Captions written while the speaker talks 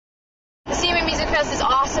Fest is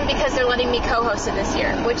awesome because they're letting me co-host it this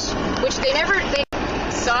year, which they never.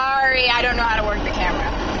 Sorry, I don't know how to work the camera.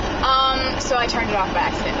 So I turned it off by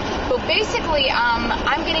accident. But basically,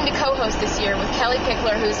 I'm getting to co-host this year with Kelly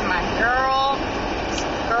Pickler, who's my girl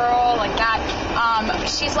like that.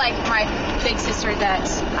 She's like my big sister that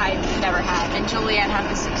I've never had, and Julianne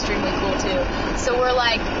Hough is extremely cool too. So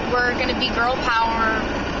we're gonna be girl power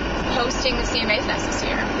hosting the CMA Fest this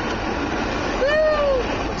year.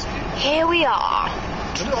 Woo! Here we are,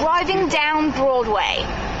 driving down Broadway.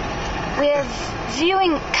 We're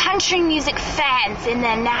viewing country music fans in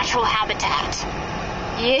their natural habitat.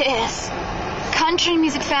 Yes, country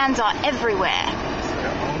music fans are everywhere.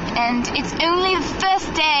 And it's only the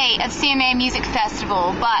first day of CMA Music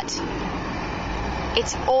Festival, but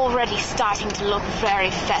it's already starting to look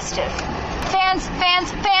very festive. Fans,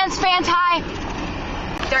 hi!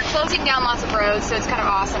 They're closing down lots of roads, so it's kind of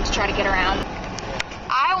awesome to try to get around.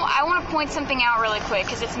 I want to point something out really quick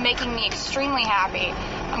because it's making me extremely happy.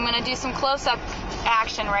 I'm going to do some close-up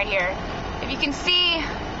action right here. If you can see,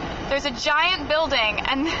 there's a giant building,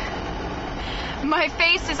 and my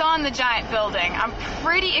face is on the giant building. I'm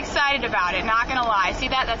pretty excited about it, not going to lie. See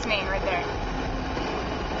that? That's me right there.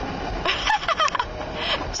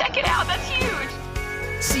 Check it out. That's huge.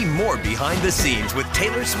 See more behind the scenes with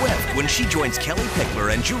Taylor Swift when she joins Kelly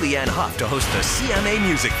Pickler and Julianne Hough to host the CMA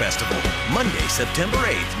Music Festival, Monday, September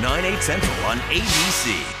 8th, 9/8 Central on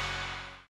ABC.